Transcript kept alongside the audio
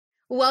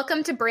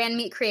Welcome to Brand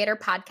Meet Creator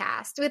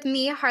Podcast with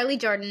me, Harley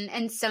Jordan,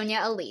 and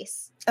Sonia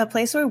Elise. A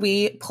place where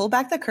we pull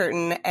back the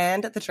curtain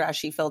and the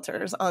trashy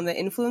filters on the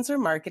influencer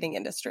marketing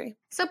industry.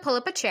 So pull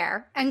up a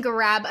chair and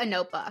grab a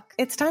notebook.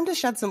 It's time to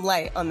shed some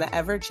light on the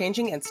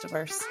ever-changing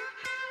Instaverse.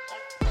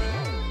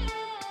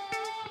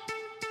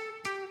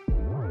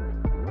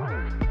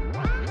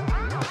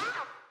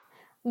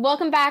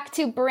 Welcome back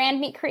to Brand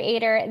Meet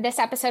Creator. This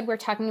episode, we're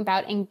talking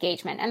about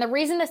engagement. And the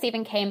reason this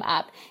even came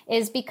up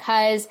is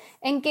because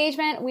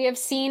engagement we have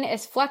seen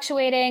is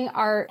fluctuating.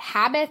 Our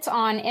habits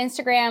on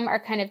Instagram are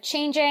kind of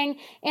changing.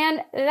 And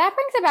that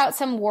brings about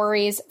some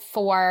worries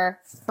for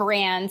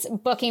brands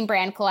booking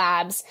brand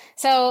collabs.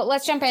 So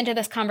let's jump into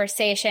this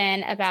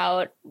conversation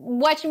about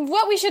what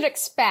we should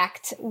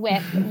expect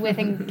with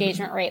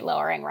engagement rate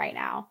lowering right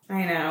now.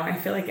 I know. I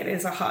feel like it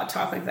is a hot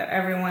topic that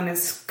everyone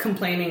is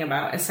complaining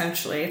about,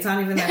 essentially. It's not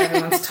even that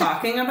everyone's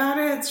talking about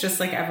it. It's just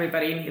like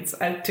everybody needs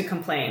to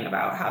complain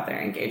about how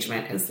their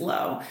engagement is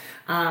low.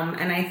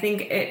 And I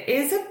think it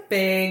is a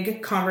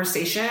big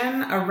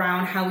conversation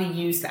around how we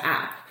use the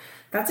app.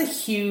 That's a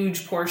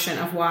huge portion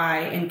of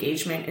why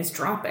engagement is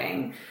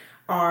dropping.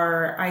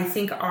 I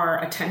think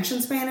our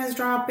attention span is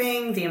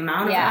dropping. The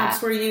amount of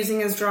apps we're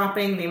using is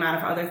dropping. The amount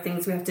of other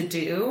things we have to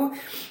do.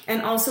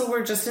 And also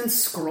we're just in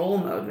scroll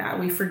mode now.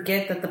 We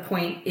forget that the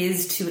point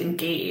is to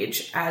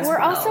engage as well.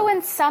 We're also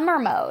in summer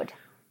mode.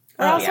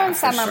 We're also in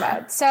summer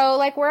mode.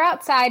 So, we're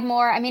outside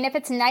more. I mean, if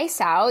it's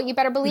nice out, you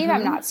better believe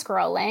I'm not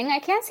scrolling. I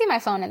can't see my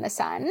phone in the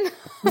sun.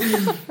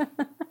 I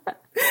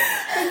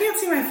can't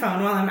see my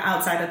phone while I'm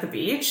outside at the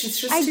beach.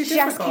 It's just too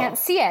difficult. I just can't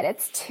see it.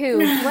 It's too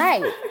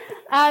bright.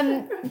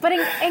 But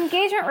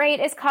engagement rate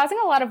is causing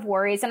a lot of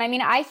worries. And I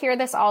mean, I hear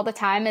this all the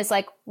time is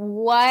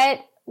what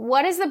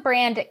does the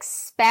brand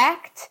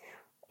expect?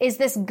 Is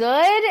this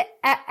good?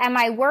 Am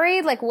I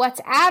worried?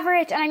 What's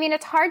average? And I mean,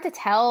 it's hard to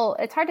tell.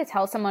 It's hard to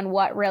tell someone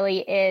what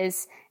really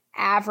is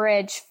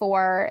average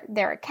for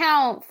their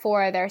account,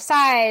 for their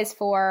size,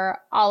 for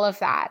all of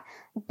that.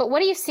 But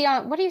what do you see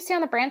on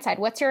the brand side?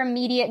 What's your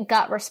immediate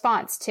gut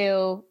response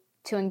to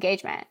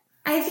engagement?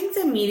 I think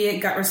the immediate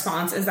gut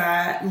response is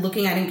that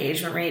looking at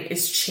engagement rate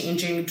is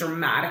changing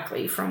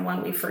dramatically from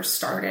when we first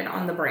started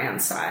on the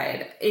brand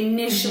side.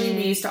 Initially,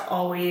 we used to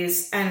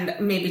always, and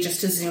maybe just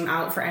to zoom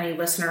out for any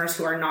listeners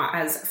who are not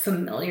as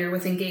familiar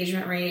with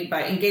engagement rate,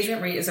 but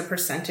engagement rate is a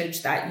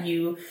percentage that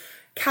you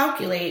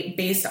calculate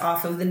based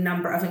off of the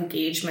number of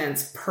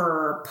engagements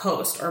per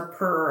post or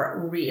per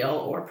reel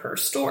or per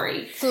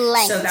story.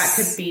 Flanks. So that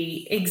could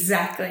be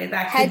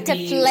Head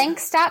to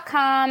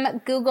flanks.com,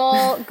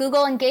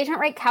 Google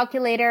engagement rate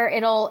calculator.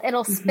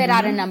 It'll spit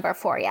out a number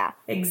for you.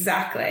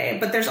 Exactly.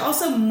 But there's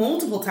also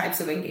multiple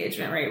types of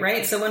engagement rate,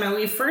 right? So when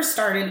we first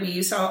started, we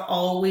used to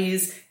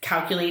always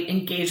calculate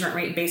engagement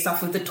rate based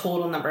off of the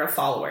total number of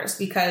followers,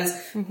 because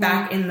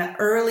back in the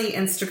early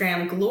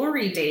Instagram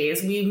glory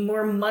days, we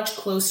were much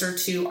closer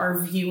to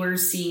our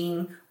viewers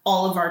seeing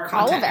all of our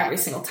content every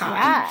single time.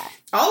 Yeah.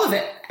 All of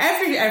it.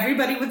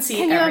 Everybody would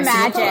see every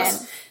single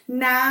post.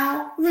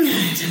 Now,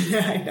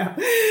 I know,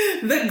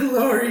 the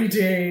glory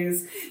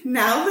days.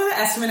 Now the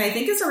estimate, I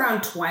think, is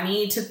around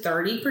 20 to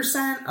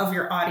 30% of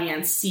your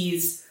audience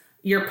sees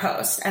your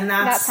post. And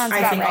that's,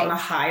 I think, on the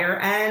higher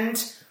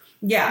end.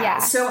 Yeah.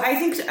 So I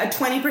think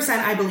 20%,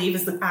 I believe,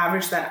 is the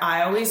average that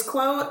I always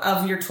quote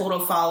of your total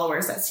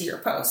followers that see your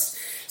post.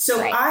 So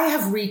I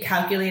have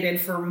recalculated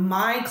for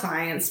my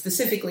clients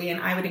specifically, and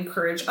I would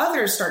encourage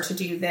others start to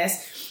do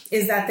this,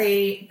 is that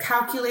they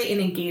calculate an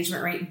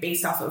engagement rate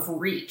based off of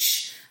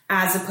reach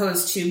as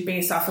opposed to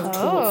based off of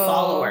total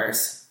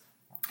followers.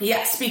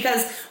 Yes,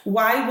 because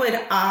why would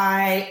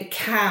I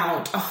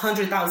count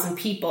 100,000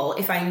 people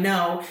if I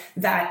know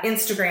that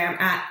Instagram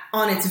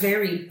on its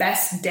very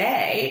best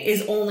day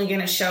is only going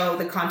to show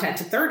the content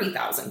to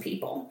 30,000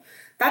 people?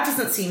 That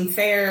doesn't seem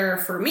fair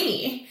for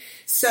me.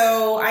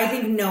 So I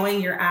think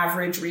knowing your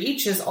average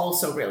reach is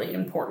also really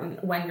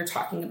important when you're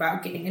talking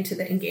about getting into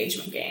the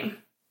engagement game.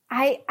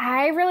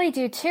 I really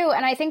do too.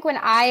 And I think when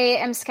I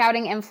am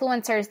scouting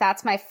influencers,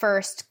 that's my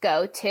first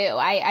go-to.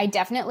 I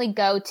definitely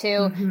go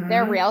to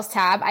their Reels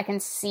tab. I can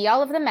see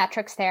all of the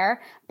metrics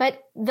there, but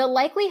the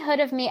likelihood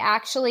of me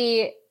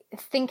actually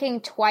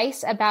thinking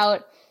twice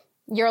about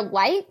your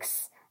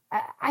likes,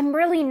 I'm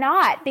really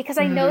not, because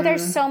I know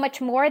there's so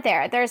much more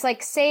there. There's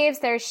saves,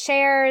 there's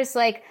shares,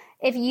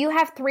 if you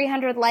have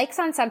 300 likes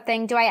on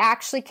something, do I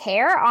actually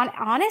care?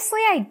 Honestly,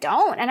 I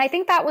don't. And I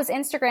think that was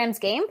Instagram's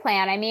game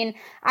plan. I mean,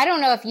 I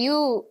don't know if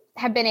you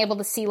have been able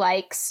to see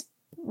likes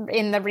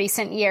in the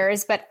recent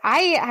years, but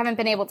I haven't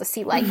been able to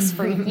see likes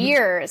for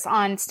years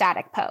on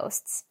static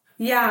posts.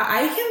 Yeah,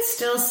 I can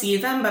still see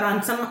them, but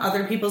on some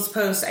other people's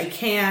posts, I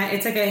can't.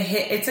 It's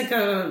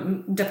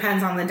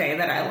depends on the day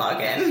that I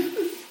log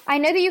in. I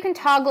know that you can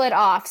toggle it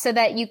off so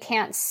that you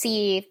can't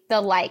see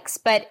the likes,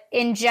 but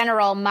in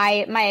general,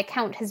 my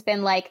account has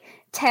been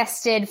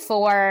tested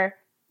for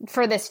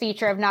this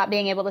feature of not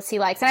being able to see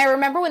likes. And I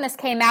remember when this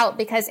came out,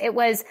 because it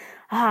was,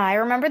 I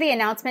remember the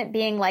announcement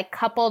being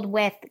coupled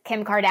with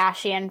Kim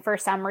Kardashian for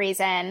some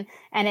reason,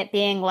 and it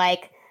being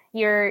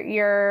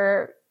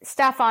your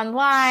stuff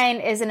online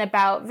isn't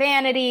about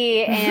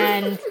vanity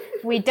and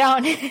we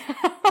don't.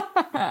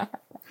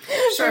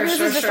 Sure,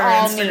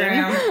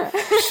 Instagram.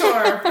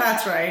 Sure,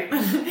 that's right.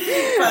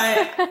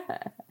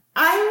 But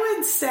I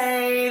would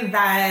say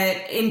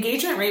that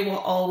engagement rate will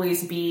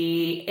always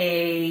be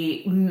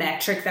a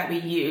metric that we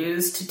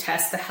use to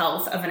test the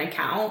health of an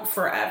account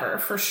forever,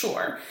 for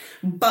sure.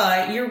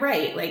 But you're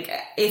right. Like,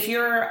 if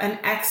you're an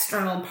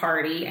external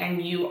party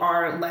and you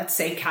are, let's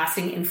say,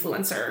 casting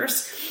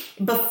influencers,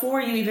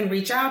 before you even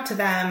reach out to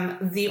them,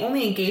 the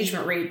only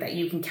engagement rate that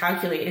you can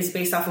calculate is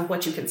based off of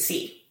what you can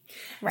see.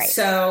 Right.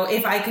 So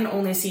if I can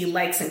only see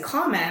likes and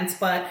comments,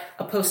 but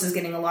a post is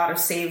getting a lot of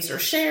saves or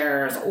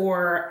shares,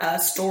 or a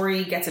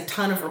story gets a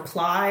ton of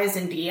replies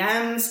and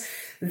DMs,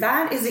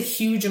 that is a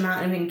huge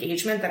amount of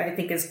engagement that I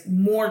think is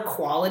more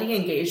quality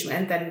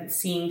engagement than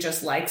seeing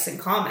just likes and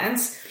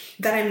comments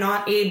that I'm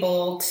not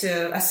able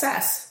to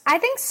assess. I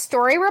think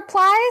story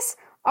replies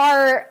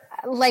are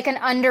like an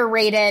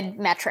underrated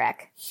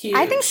metric. Huge.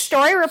 I think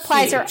story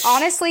replies are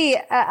honestly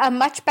a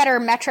much better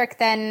metric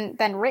than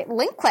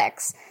link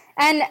clicks.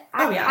 And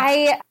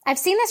I've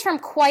seen this from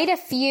quite a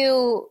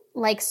few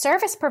like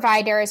service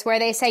providers where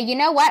they say, you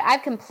know what,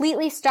 I've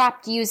completely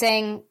stopped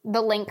using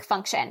the link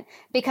function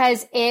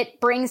because it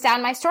brings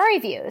down my story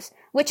views,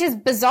 which is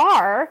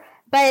bizarre,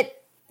 but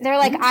they're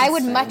like, I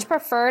would much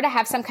prefer to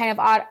have some kind of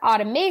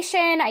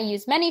automation. I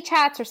use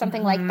ManyChats or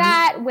something like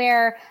that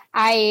where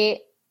I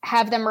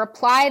have them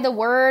reply the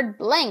word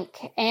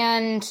blank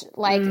and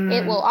like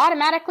it will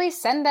automatically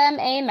send them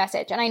a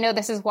message. And I know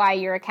this is why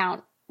your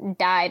account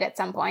died at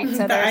some point.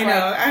 So I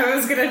know. I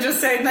was gonna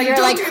just say, like,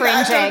 don't do cringing.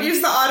 that. Don't use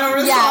the auto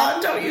respond. Yeah.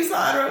 Don't use the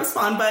auto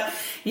respond. But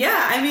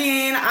yeah, I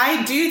mean,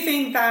 I do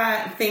think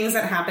that things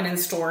that happen in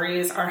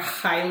stories are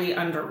highly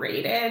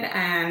underrated,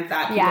 and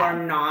that people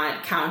are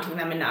not counting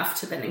them enough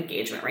to the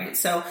engagement rate.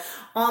 So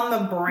on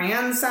the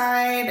brand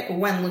side,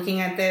 when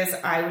looking at this,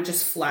 I would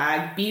just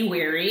flag, be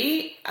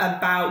wary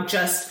about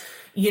just,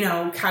 you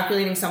know,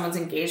 calculating someone's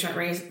engagement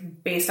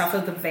rate based off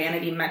of the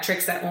vanity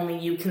metrics that only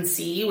you can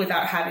see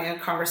without having a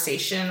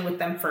conversation with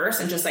them first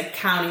and just like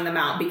counting them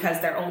out because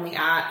they're only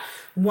at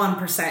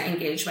 1%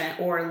 engagement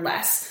or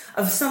less.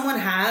 If someone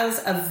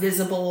has a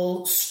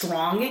visible,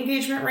 strong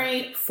engagement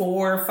rate,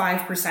 4 or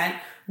 5%,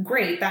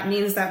 great. That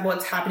means that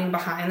what's happening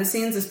behind the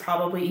scenes is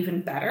probably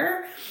even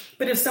better.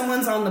 But if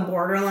someone's on the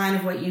borderline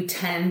of what you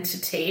tend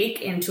to take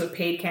into a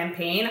paid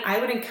campaign, I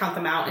wouldn't count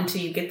them out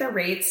until you get their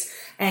rates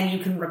and you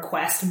can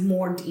request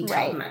more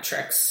detailed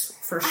metrics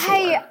for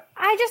sure.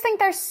 I just think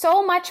there's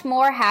so much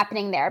more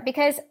happening there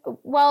because,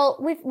 well,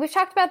 we've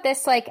talked about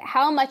this, like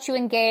how much you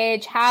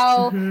engage,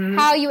 how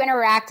you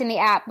interact in the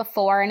app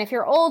before. And if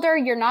you're older,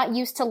 you're not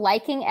used to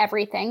liking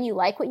everything. You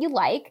like what you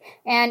like.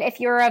 And if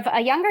you're of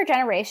a younger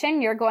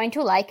generation, you're going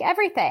to like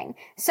everything.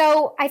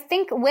 So I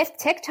think with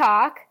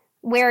TikTok,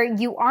 where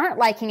you aren't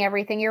liking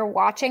everything, you're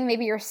watching,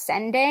 maybe you're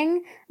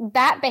sending,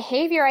 that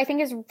behavior I think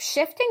is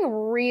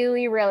shifting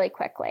really, really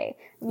quickly.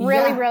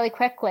 Really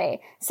quickly.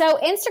 So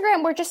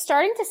Instagram, we're just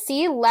starting to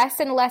see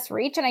less and less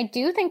reach. And I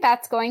do think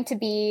that's going to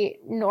be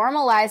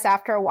normalized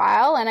after a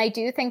while. And I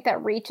do think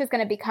that reach is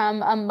going to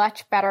become a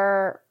much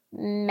better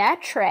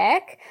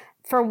metric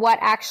for what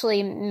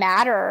actually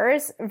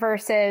matters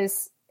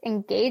versus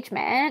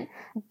engagement.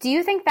 Do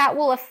you think that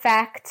will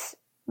affect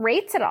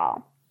rates at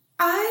all?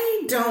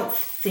 I don't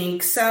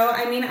think so.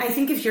 I mean, I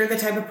think if you're the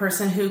type of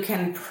person who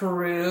can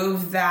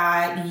prove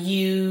that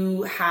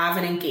you have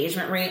an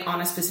engagement rate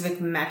on a specific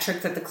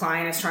metric that the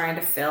client is trying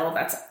to fill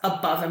that's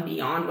above and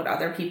beyond what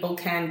other people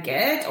can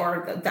get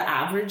or the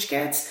average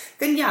gets,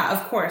 then yeah,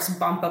 of course,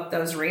 bump up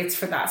those rates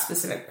for that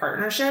specific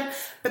partnership.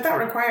 But that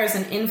requires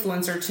an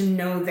influencer to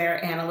know their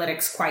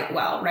analytics quite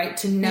well, right?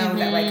 To know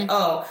that like,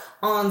 oh,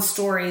 on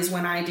stories,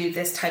 when I do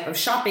this type of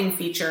shopping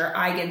feature,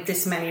 I get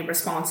this many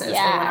responses. Or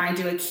when I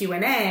do a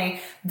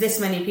Q&A, this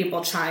many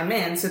people chime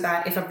in, so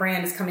that if a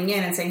brand is coming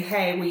in and saying,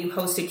 hey, will you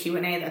host a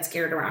Q&A that's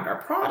geared around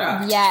our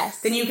product? Yes.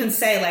 Then you can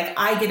say, like,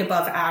 I get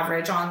above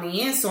average on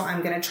these, so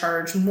I'm going to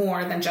charge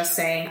more than just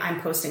saying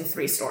I'm posting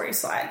 3 story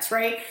slides,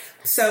 right?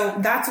 So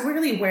that's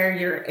really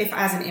where if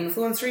as an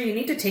influencer, you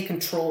need to take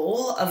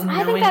control of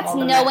knowing all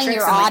the metrics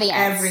your in audience.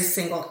 Every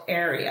single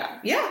area.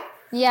 Yeah.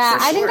 Yeah,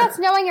 I think that's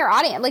knowing your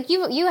audience. Like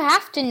you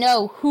have to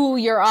know who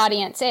your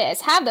audience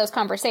is. Have those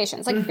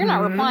conversations. Like if you're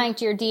not replying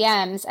to your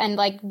DMs and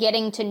like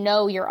getting to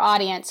know your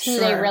audience, who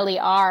they really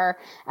are,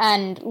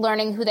 and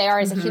learning who they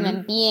are as a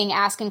human being,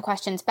 asking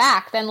questions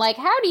back, then like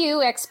how do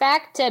you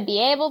expect to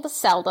be able to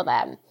sell to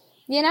them?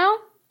 You know?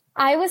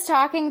 I was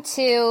talking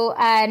to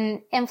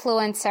an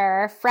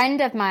influencer,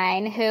 friend of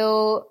mine,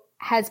 who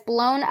has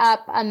blown up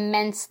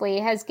immensely,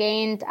 has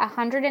gained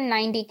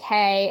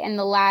 190K in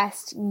the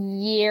last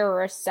year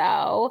or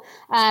so.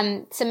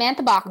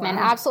 Samantha Bachman,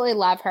 absolutely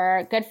love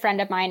her, good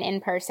friend of mine in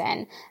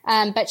person.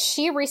 But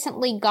she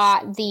recently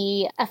got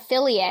the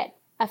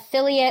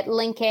affiliate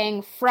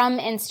linking from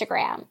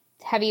Instagram.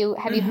 Have you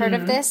heard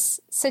of this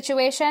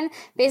situation?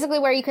 Basically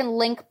where you can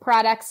link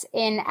products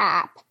in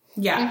app.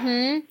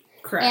 Yeah.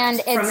 Correct.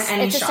 And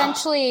it's shop.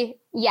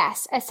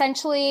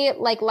 essentially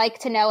like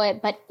to know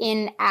it, but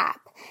in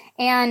app.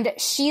 and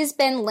she's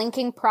been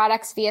linking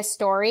products via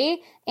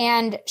story,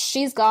 and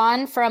she's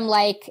gone from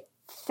like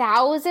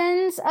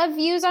thousands of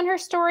views on her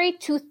story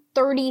to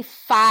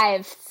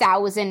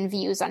 35,000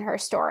 views on her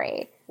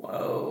story.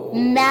 Whoa.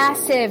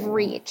 Massive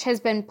reach has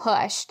been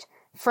pushed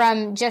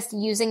from just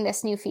using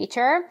this new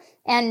feature.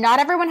 And not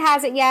everyone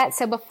has it yet.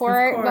 So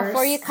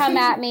before you come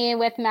at me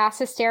with mass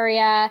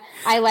hysteria,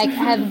 I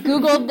have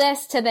Googled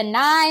this to the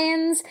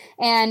nines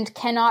and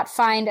cannot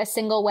find a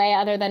single way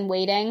other than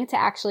waiting to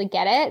actually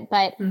get it.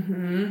 But,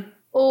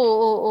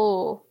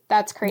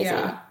 that's crazy.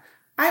 Yeah.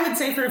 I would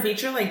say for a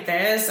feature like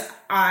this,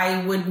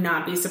 I would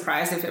not be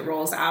surprised if it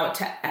rolls out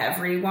to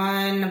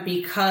everyone,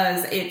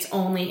 because it's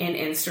only in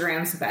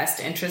Instagram's best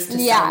interest to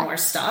sell more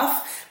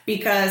stuff.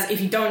 Because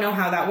if you don't know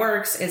how that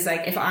works, is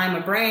like if I'm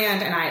a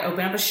brand and I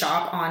open up a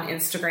shop on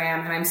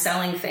Instagram and I'm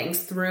selling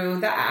things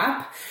through the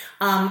app,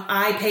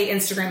 I pay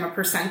Instagram a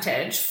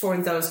percentage for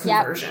those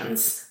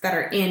conversions that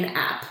are in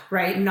app,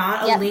 right?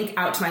 Not a link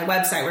out to my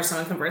website where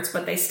someone converts,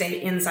 but they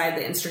stay inside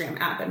the Instagram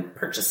app and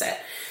purchase it.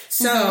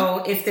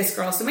 So if this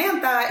girl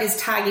Samantha is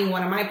tagging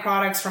one of my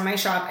products from my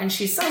shop and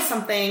she sells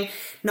something,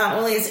 not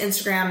only is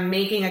Instagram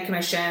making a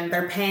commission,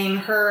 they're paying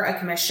her a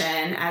commission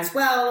as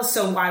well.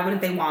 So why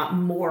wouldn't they want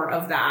more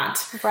of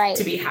that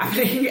to be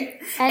happening?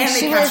 And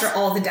they capture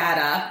all the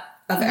data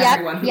of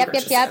everyone who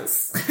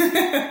purchases.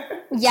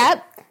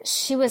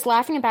 She was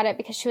laughing about it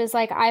because she was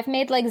like, I've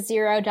made like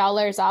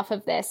 $0 off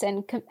of this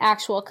in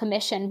actual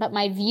commission, but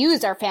my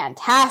views are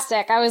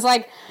fantastic. I was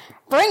like,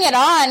 bring it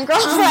on,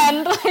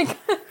 girlfriend.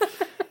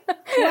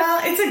 Well,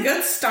 it's a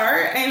good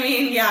start. I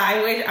mean,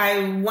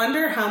 I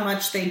wonder how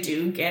much they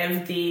do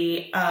give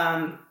the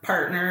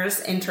partners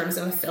in terms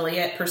of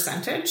affiliate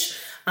percentage,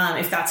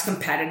 if that's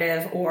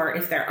competitive or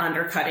if they're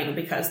undercutting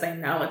because they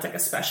know it's like a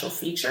special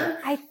feature.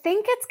 I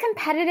think it's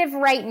competitive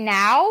right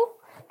now.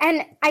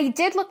 And I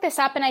did look this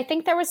up, and I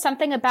think there was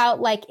something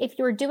about like if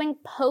you're doing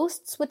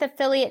posts with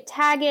affiliate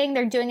tagging,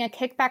 they're doing a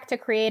kickback to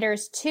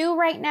creators too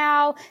right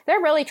now.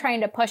 They're really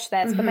trying to push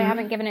this, but they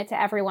haven't given it to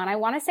everyone. I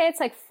want to say it's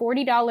like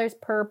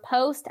 $40 per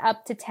post,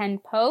 up to 10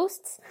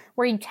 posts,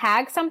 where you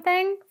tag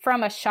something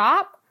from a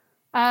shop.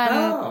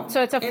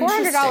 So it's a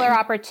 $400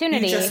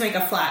 opportunity. You just make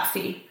a flat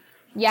fee.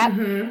 Yep.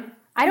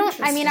 I don't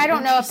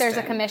know if there's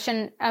a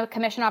commission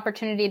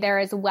opportunity there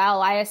as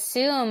well. I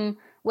assume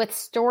with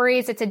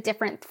stories, it's a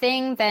different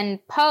thing than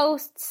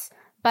posts,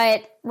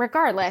 but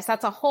regardless,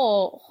 that's a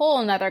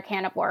whole nother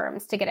can of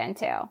worms to get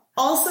into.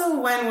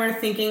 Also, when we're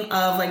thinking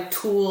of like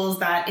tools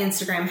that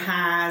Instagram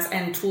has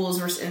and tools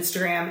versus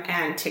Instagram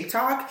and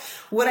TikTok,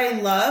 what I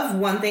love,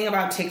 one thing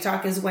about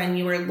TikTok is when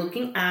you are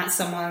looking at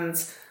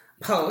someone's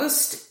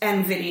post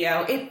and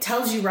video, it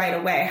tells you right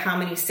away how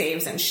many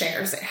saves and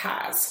shares it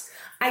has.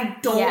 I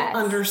don't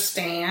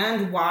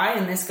understand why,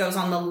 and this goes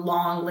on the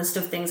long list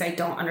of things I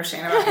don't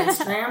understand about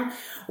Instagram,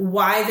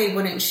 why they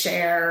wouldn't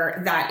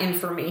share that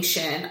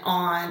information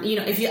on,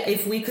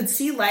 if we could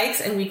see likes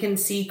and we can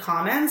see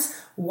comments,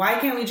 why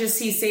can't we just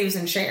see saves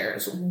and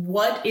shares?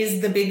 What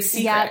is the big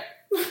secret?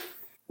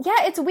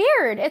 Yeah, it's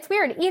weird. It's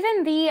weird.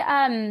 Even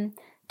the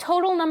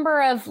total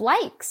number of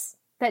likes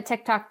that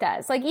TikTok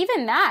does, like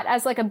even that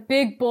as like a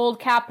big, bold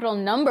capital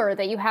number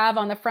that you have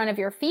on the front of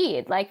your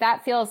feed, like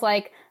that feels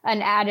like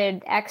an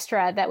added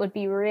extra that would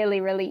be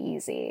really, really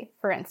easy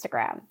for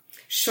Instagram.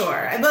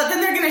 Sure. But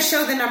then they're going to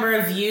show the number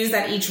of views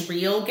that each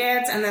reel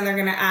gets, and then they're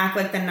going to act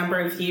like the number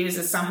of views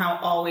is somehow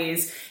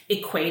always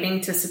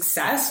equating to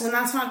success, when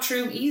that's not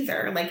true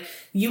either. Like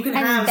you can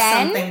have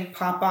something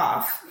pop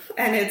off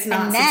and it's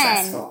not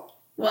successful.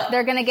 What?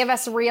 They're going to give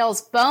us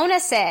Reels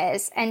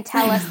bonuses and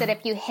tell us that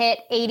if you hit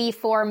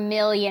 84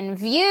 million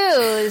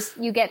views,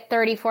 you get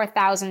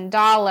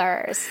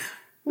 $34,000.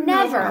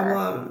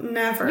 Never.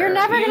 Never. You're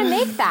never going to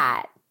make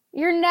that.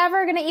 You're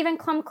never going to even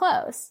come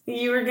close.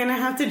 You are going to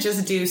have to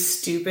just do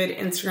stupid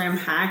Instagram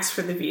hacks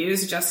for the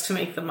views just to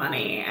make the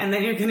money. And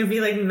then you're going to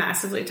be like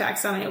massively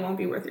taxed on it. It won't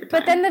be worth your time.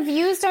 But then the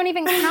views don't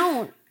even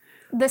count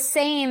the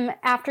same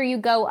after you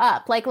go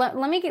up. Like, let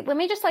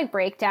me just like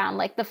break down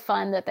like the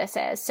fun that this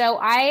is. So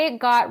I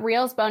got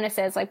Reels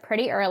bonuses like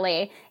pretty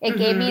early. It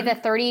gave me the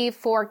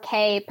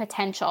 34K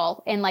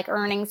potential in like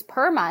earnings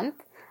per month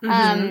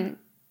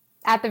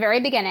at the very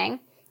beginning.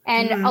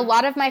 And a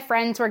lot of my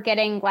friends were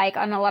getting like,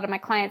 and a lot of my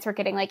clients were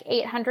getting like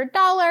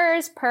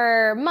 $800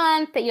 per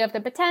month that you have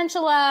the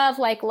potential of,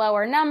 like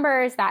lower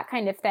numbers, that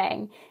kind of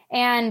thing.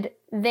 And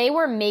they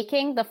were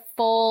making the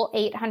full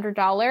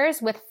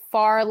 $800 with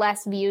far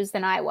less views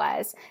than I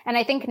was. And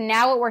I think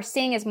now what we're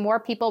seeing is more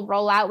people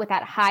roll out with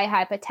that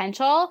high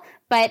potential,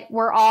 but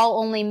we're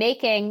all only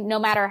making, no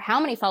matter how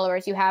many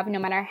followers you have, no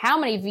matter how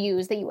many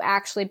views that you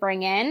actually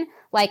bring in,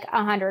 like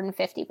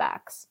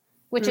 $150.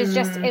 Which is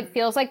just, it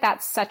feels like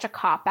that's such a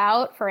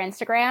cop-out for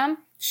Instagram.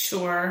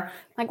 Sure.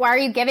 Like, why are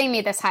you giving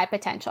me this high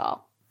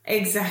potential?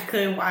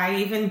 Exactly. Why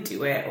even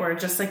do it? Or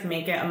just like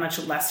make it a much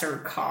lesser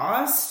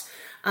cost.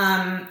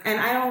 And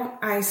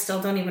I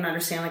still don't even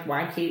understand like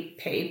why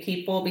pay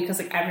people, because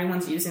like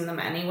everyone's using them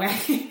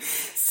anyway.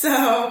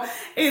 So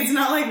it's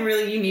not like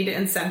really you need to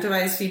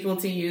incentivize people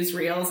to use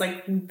Reels.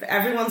 Like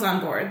everyone's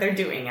on board. They're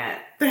doing it.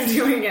 But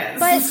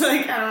it's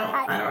like,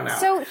 I don't know.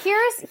 So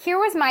here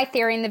was my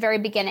theory in the very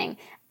beginning.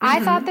 I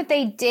thought that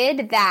they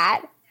did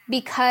that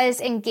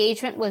because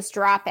engagement was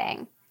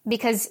dropping,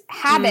 because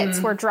habits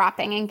were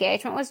dropping,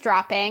 engagement was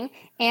dropping.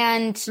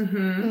 And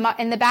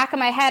in the back of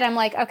my head, I'm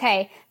like,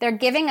 okay, they're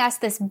giving us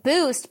this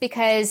boost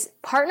because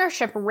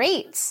partnership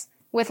rates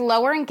with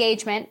lower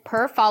engagement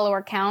per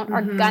follower count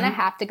are going to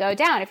have to go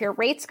down. If your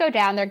rates go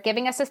down, they're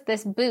giving us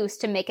this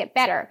boost to make it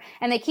better.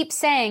 And they keep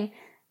saying,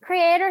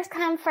 creators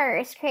come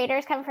first.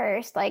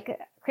 Like,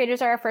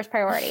 creators are our first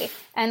priority.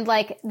 And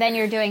like, then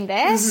you're doing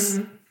this?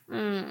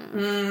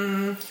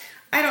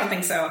 I don't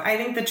think so. I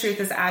think the truth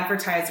is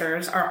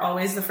advertisers are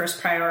always the first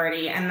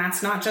priority, and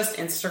that's not just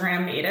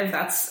Instagram native.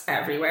 That's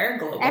everywhere,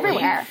 globally.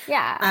 Everywhere,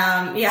 yeah.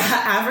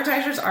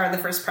 Advertisers are the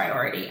first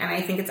priority, and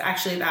I think it's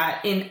actually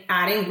that in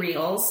adding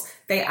Reels,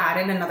 they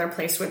added another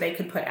place where they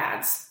could put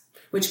ads,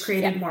 which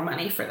created more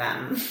money for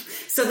them.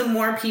 So the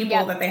more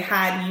people that they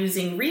had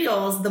using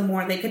Reels, the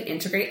more they could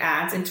integrate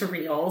ads into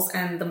Reels,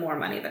 and the more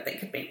money that they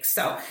could make.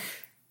 So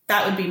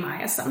that would be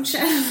my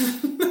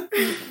assumption.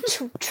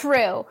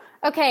 True.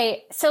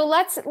 Okay, so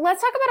let's talk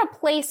about a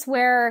place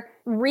where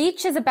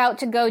reach is about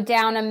to go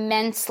down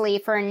immensely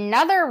for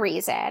another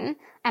reason.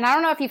 And I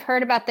don't know if you've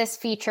heard about this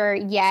feature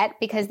yet,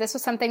 because this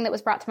was something that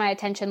was brought to my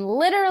attention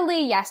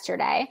literally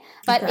yesterday.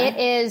 But it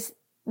is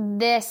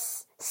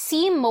this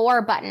see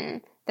more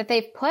button that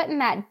they've put in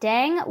that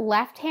dang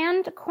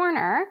left-hand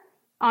corner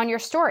on your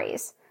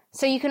stories.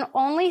 So you can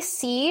only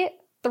see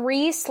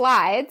 3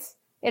 slides.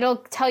 It'll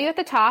tell you at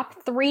the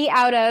top 3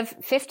 out of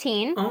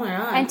 15. Oh my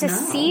God, and to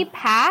see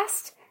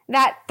past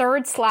that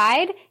 3rd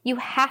slide, you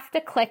have to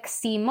click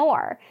see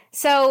more.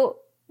 So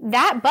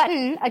that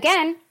button,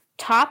 again,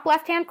 top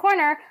left-hand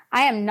corner,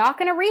 I am not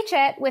going to reach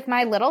it with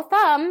my little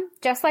thumb,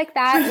 just like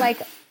that,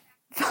 like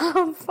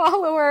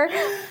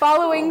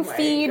following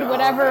feed,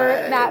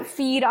 whatever that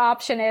feed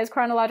option is,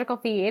 chronological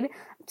feed.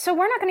 So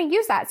we're not going to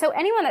use that. So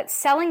anyone that's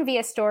selling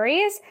via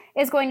stories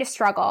is going to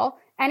struggle.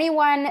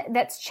 Anyone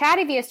that's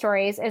chatty via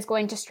stories is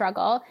going to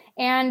struggle.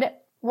 And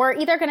we're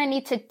either going to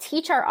need to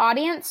teach our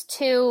audience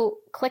to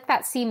click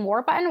that see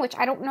more button, which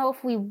I don't know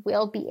if we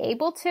will be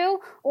able to,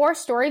 or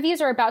story views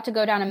are about to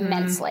go down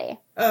immensely.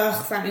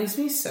 Ugh, that makes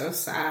me so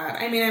sad.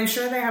 I mean, I'm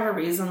sure they have a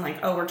reason, like,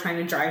 oh, we're trying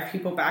to drive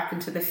people back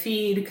into the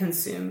feed,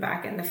 consume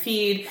back in the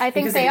feed. I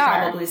think because they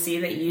are. Probably see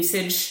that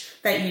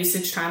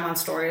usage time on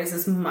stories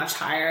is much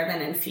higher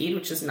than in feed,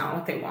 which is not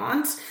what they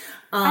want.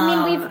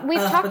 I mean, we've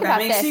talked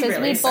about this. Is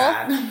really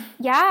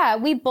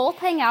we both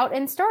hang out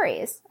in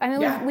stories. I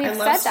mean, we've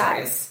said stories.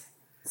 that.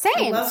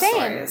 Same.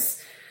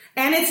 Stories.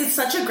 And it's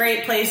such a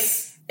great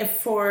place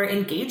for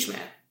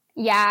engagement.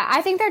 Yeah,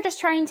 I think they're just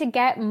trying to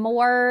get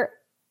more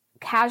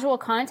casual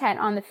content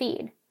on the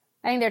feed.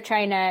 I think they're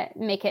trying to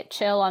make it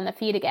chill on the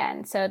feed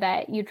again so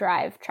that you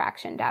drive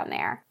traction down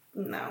there.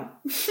 No.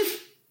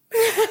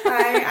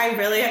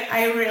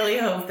 I really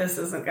hope this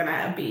isn't going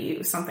to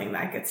be something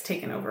that gets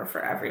taken over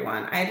for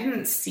everyone. I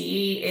didn't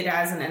see it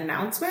as an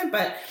announcement,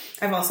 but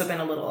I've also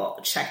been a little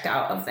checked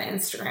out of the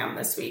Instagram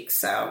this week.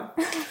 So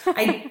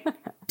I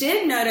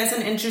did notice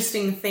an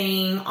interesting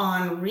thing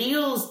on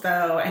Reels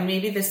though, and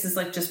maybe this is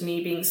like just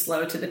me being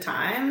slow to the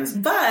times,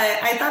 but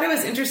I thought it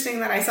was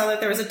interesting that I saw that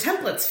there was a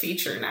templates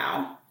feature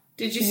now.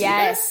 Did you see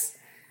this?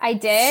 I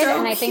did, so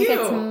and I think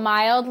it's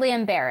mildly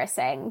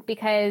embarrassing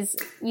because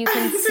you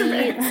can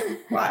see...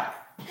 What?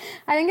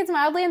 I think it's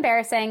mildly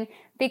embarrassing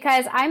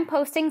because I'm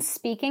posting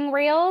speaking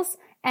reels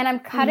and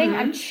I'm cutting,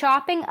 I'm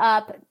chopping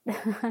up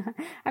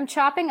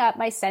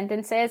my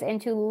sentences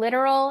into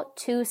literal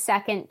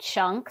 2-second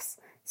chunks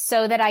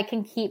so that I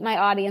can keep my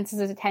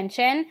audience's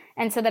attention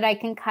and so that I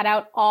can cut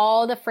out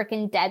all the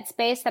freaking dead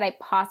space that I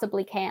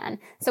possibly can.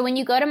 So when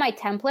you go to my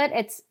template,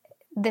 it's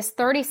this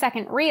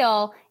 30-second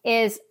reel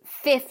is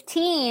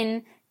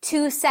 15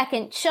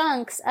 2-second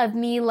chunks of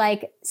me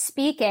like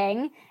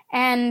speaking.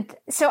 And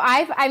so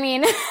I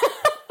mean, if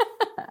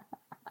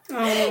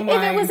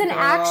it was an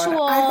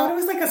actual, I thought it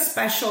was like a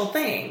special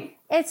thing.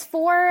 It's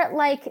for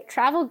like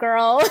travel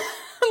girl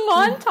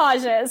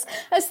montages,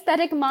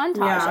 aesthetic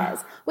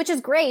montages, which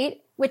is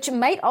great, which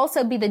might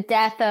also be the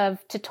death of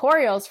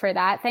tutorials for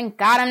that. Thank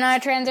God I'm not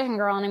a transition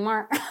girl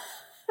anymore.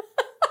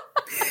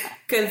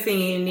 Good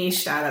thing you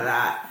niched out of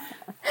that.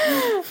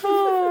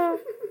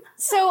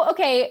 So,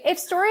 okay, if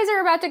stories are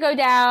about to go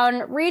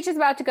down, reach is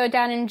about to go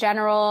down in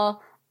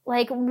general,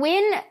 like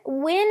when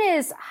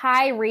is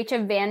high reach a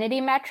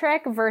vanity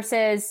metric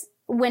versus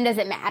when does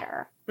it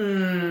matter?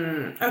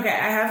 Okay,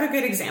 I have a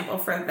good example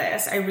for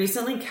this. I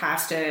recently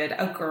casted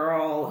a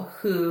girl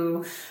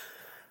who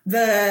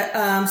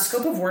The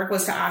scope of work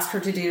was to ask her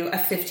to do a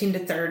 15 to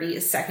 30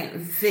 second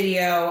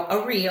video,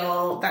 a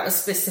reel that was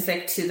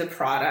specific to the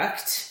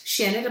product.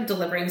 She ended up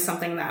delivering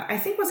something that I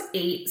think was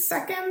 8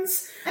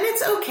 seconds. And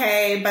it's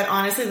okay, but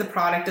honestly, the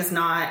product is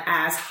not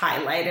as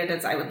highlighted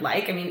as I would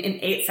like. I mean, in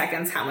 8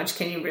 seconds, how much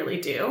can you really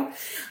do?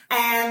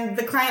 And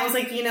the client was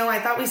like, I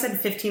thought we said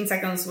 15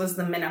 seconds was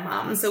the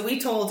minimum. So we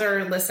told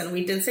her, listen,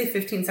 we did say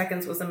 15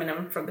 seconds was the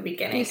minimum from the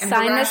beginning. You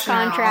signed this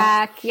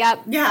contract.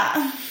 Yep.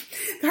 Yeah.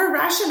 Her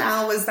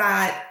rationale was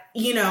that,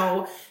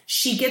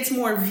 she gets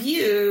more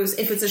views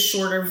if it's a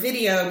shorter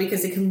video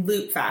because it can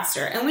loop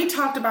faster. And we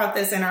talked about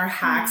this in our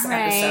hacks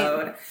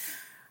episode.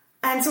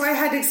 And so I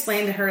had to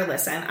explain to her,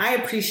 listen, I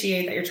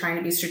appreciate that you're trying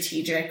to be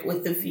strategic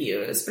with the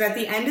views, but at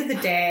the end of the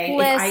day,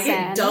 if I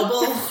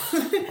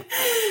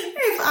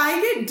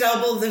get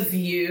double the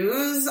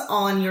views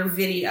on your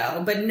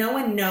video, but no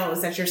one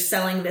knows that you're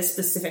selling this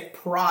specific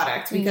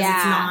product because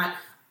it's not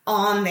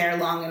on there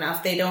long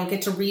enough, they don't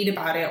get to read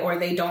about it, or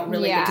they don't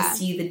really get to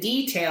see the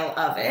detail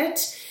of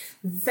it,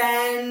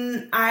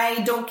 then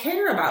I don't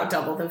care about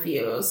double the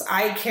views.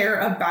 I care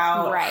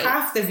about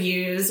half the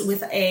views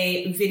with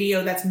a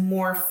video that's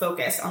more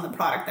focused on the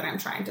product that I'm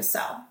trying to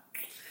sell.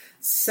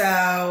 So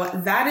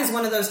that is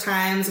one of those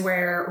times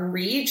where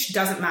reach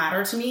doesn't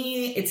matter to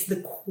me. It's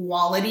the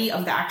quality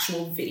of the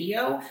actual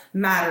video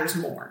matters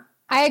more.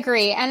 I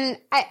agree. And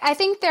I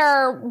think there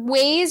are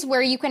ways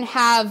where you can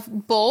have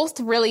both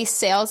really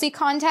salesy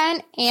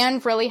content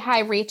and really high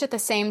reach at the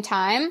same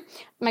time.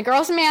 My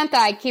girl Samantha,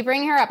 I keep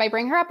bringing her up. I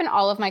bring her up in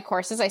all of my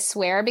courses, I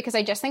swear, because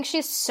I just think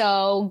she's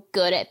so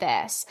good at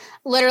this.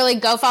 Literally,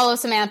 go follow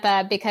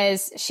Samantha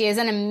because she is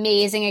an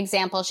amazing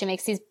example. She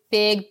makes these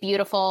big,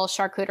 beautiful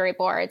charcuterie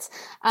boards.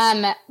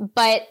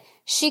 But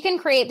she can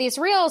create these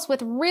reels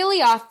with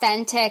really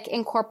authentic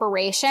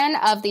incorporation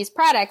of these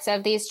products,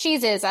 of these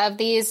cheeses, of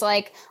these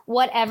like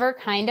whatever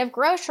kind of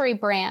grocery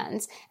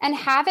brands, and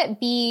have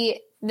it be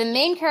the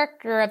main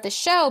character of the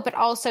show, but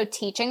also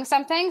teaching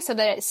something so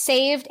that it's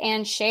saved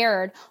and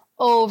shared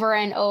over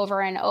and over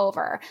and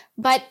over.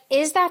 But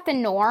is that the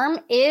norm?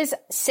 Is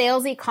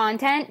salesy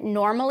content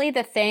normally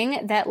the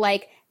thing that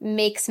like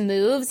makes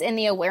moves in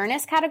the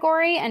awareness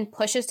category and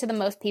pushes to the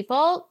most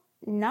people?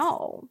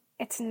 No.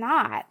 It's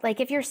not. Like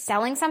if you're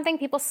selling something,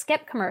 people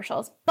skip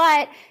commercials,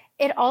 but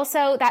it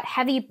also, that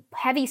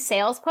heavy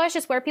sales push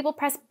is where people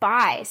press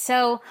buy.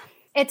 So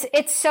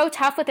it's so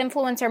tough with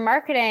influencer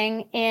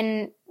marketing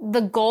in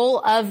the goal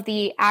of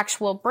the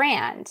actual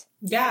brand.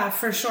 Yeah,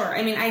 for sure.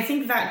 I mean, I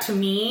think that to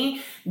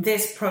me,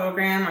 this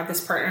program or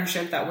this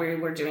partnership that we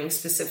were doing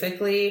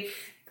specifically,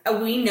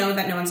 we know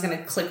that no one's going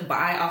to click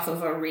buy off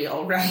of a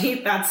reel,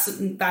 right? That's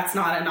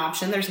not an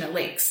option. There's no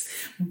links,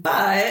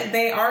 but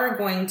they are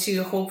going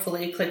to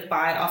hopefully click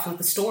buy off of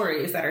the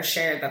stories that are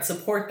shared that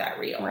support that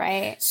reel.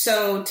 Right.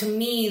 So to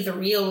me, the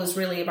reel is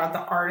really about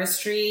the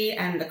artistry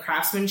and the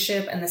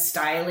craftsmanship and the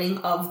styling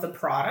of the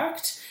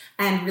product,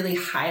 and really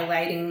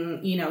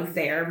highlighting,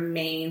 their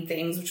main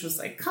things, which was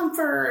like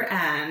comfort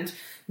and,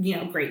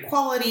 great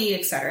quality,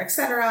 et cetera, et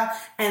cetera.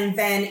 And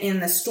then in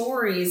the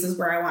stories is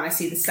where I want to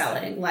see the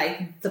selling,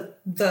 like the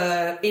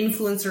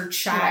influencer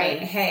chatting,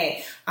 right.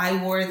 Hey,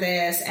 I wore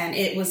this and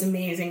it was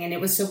amazing and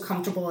it was so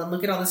comfortable and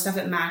look at all the stuff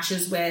it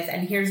matches with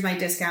and here's my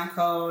discount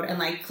code and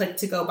like click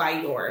to go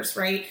buy yours,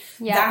 right?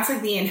 Yeah. That's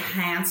like the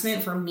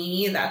enhancement for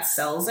me that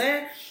sells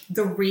it.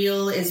 The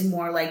reel is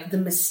more like the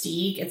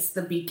mystique. It's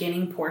the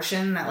beginning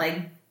portion that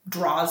like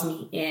draws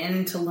me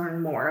in to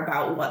learn more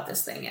about what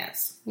this thing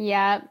is.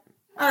 Yeah.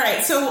 All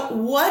right. So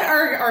what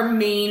are our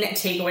main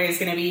takeaways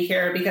going to be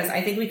here? Because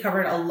I think we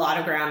covered a lot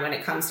of ground when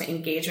it comes to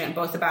engagement,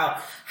 both about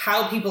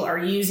how people are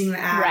using the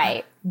app,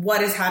 right.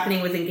 What is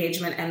happening with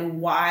engagement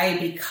and why,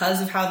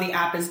 because of how the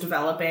app is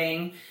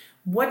developing.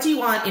 What do you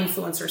want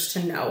influencers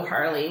to know,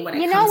 Harley, when it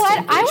comes to engagement? You know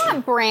what? I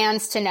want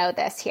brands to know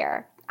this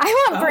here.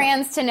 I want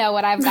brands to know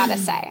what I've got to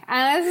say.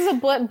 And this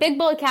is a big,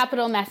 bold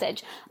capital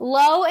message.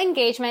 Low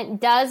engagement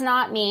does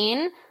not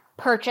mean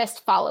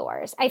purchased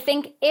followers. I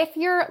think if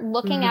you're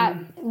looking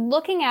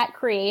at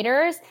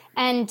creators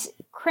and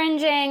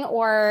cringing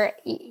or,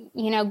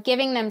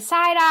 giving them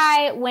side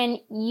eye when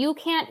you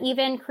can't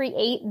even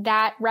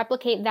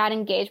replicate that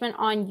engagement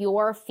on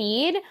your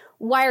feed,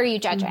 why are you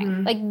judging?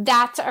 Mm-hmm. Like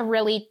that's a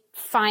really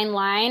fine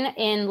line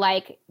in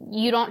like,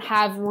 you don't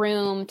have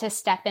room to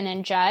step in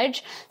and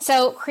judge.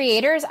 So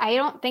creators, I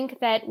don't think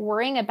that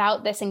worrying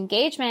about this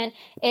engagement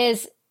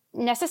is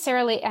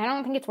necessarily, I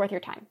don't think it's worth your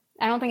time.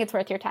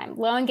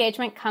 Low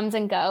engagement comes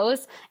and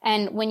goes.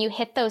 And when you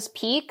hit those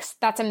peaks,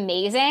 that's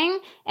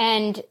amazing.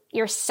 And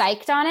you're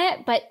psyched on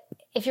it. But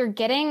if you're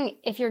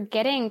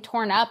getting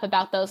torn up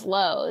about those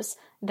lows,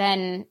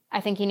 then I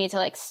think you need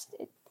to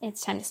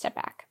it's time to step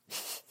back.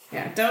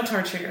 Yeah, don't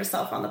torture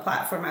yourself on the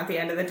platform at the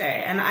end of the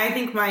day. And I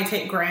think my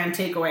grand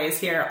takeaways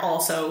here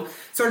also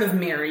sort of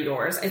mirror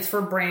yours. It's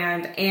for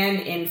brand and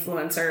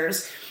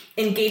influencers.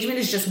 Engagement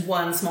is just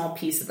one small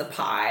piece of the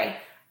pie.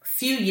 A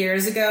few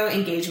years ago,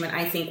 engagement,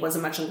 I think, was a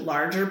much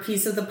larger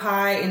piece of the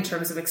pie in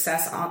terms of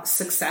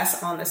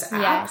success on this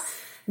app. Yes.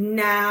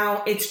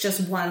 now it's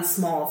just one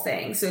small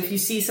thing. So if you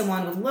see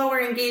someone with lower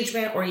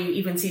engagement, or you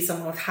even see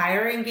someone with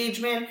higher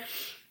engagement,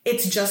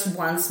 it's just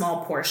one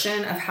small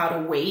portion of how to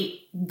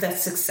weight the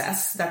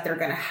success that they're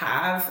going to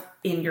have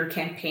in your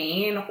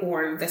campaign,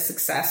 or the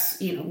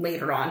success,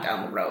 later on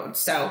down the road.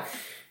 So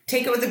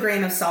take it with a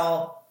grain of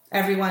salt.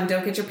 Everyone,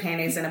 don't get your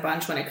panties in a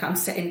bunch when it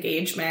comes to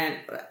engagement.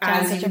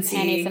 Don't get your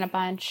panties in a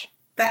bunch.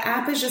 The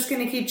app is just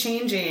going to keep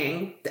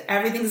changing.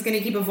 Everything's going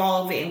to keep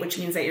evolving, which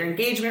means that your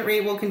engagement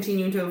rate will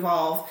continue to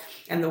evolve,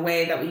 and the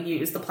way that we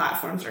use the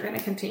platforms are going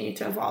to continue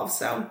to evolve.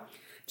 So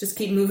just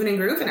keep moving and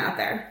grooving out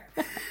there.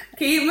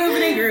 Keep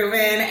moving and grooving.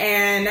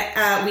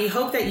 And we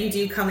hope that you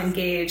do come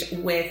engage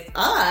with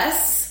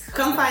us.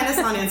 Come find us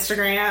on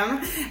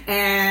Instagram.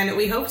 And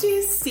we hope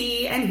to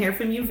see and hear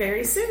from you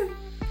very soon.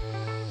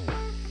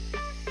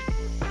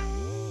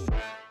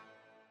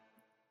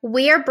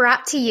 We are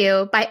brought to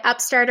you by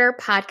Upstarter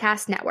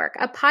Podcast Network,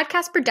 a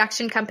podcast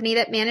production company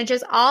that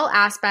manages all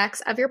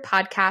aspects of your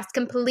podcast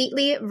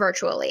completely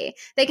virtually.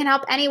 They can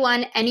help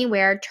anyone,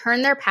 anywhere,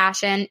 turn their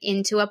passion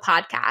into a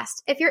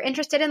podcast. If you're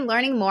interested in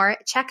learning more,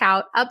 check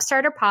out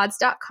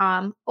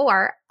upstarterpods.com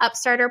or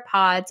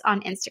upstarterpods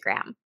on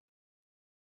Instagram.